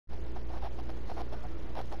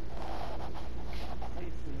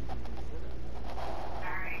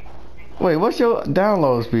Wait, what's your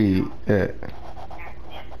download speed?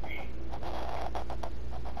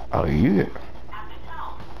 Oh, you.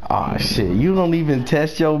 Oh shit, you don't even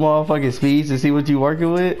test your motherfucking speeds to see what you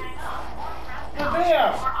working with?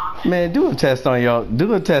 Man, do a test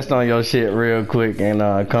on your shit real quick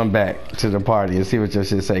and come back to the party and see what your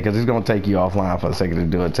shit say, cause it's gonna take you offline for a second to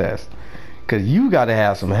do a test. Cause you gotta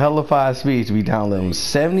have some hella fast speeds to be downloading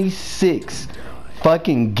 76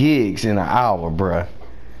 fucking gigs in an hour, bruh.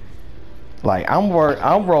 Like I'm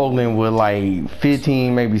rolling with like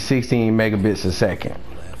 15, maybe 16 megabits a second.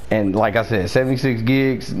 And like I said, 76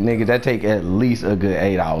 gigs, nigga, that take at least a good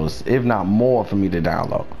 8 hours, if not more, for me to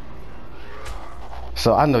download.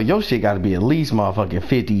 So I know your shit gotta be at least motherfucking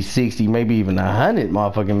 50, 60, maybe even 100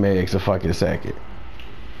 motherfucking megs a fucking second.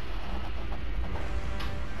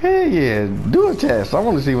 Hell yeah, do a test. I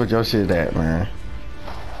wanna see what your shit at, man.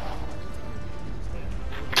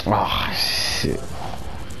 Oh, shit.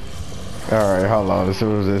 Alright, hold on. As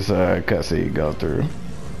soon as this cutscene go through.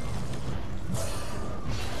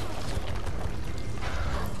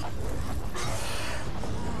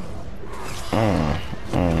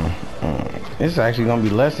 It's actually gonna be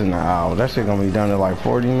less than an hour. That shit gonna be done in like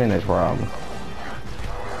 40 minutes probably.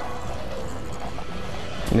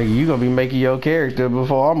 Nigga, you gonna be making your character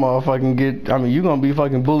before I motherfucking get, I mean, you gonna be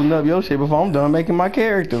fucking booting up your shit before I'm done making my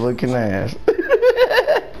character looking ass.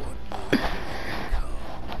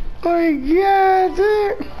 Like, yeah,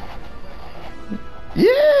 dude.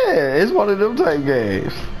 Yeah, it's one of them type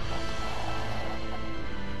games.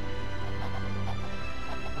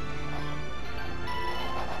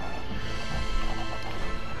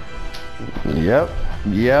 Yep.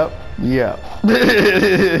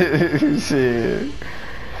 Shit.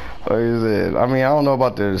 Like I said, I mean, I don't know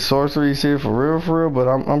about the sorcery shit for real, but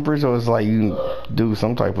I'm pretty sure it's like you can do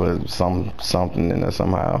some type of something in there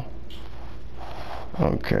somehow.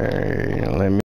 Okay, let me